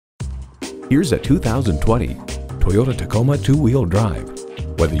Here's a 2020 Toyota Tacoma two-wheel drive.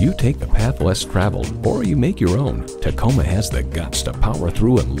 Whether you take the path less traveled or you make your own, Tacoma has the guts to power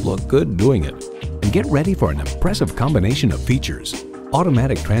through and look good doing it. And get ready for an impressive combination of features: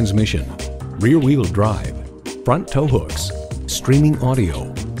 automatic transmission, rear-wheel drive, front tow hooks, streaming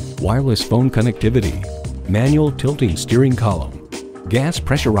audio, wireless phone connectivity, manual tilting steering column, gas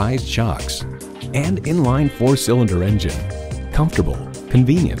pressurized shocks, and inline four-cylinder engine. Comfortable,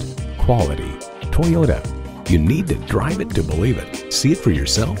 convenient, quality. Toyota. You need to drive it to believe it. See it for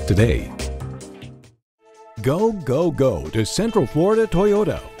yourself today. Go, go, go to Central Florida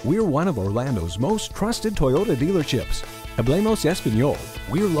Toyota. We're one of Orlando's most trusted Toyota dealerships. Hablemos Espanol.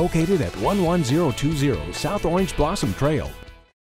 We're located at 11020 South Orange Blossom Trail.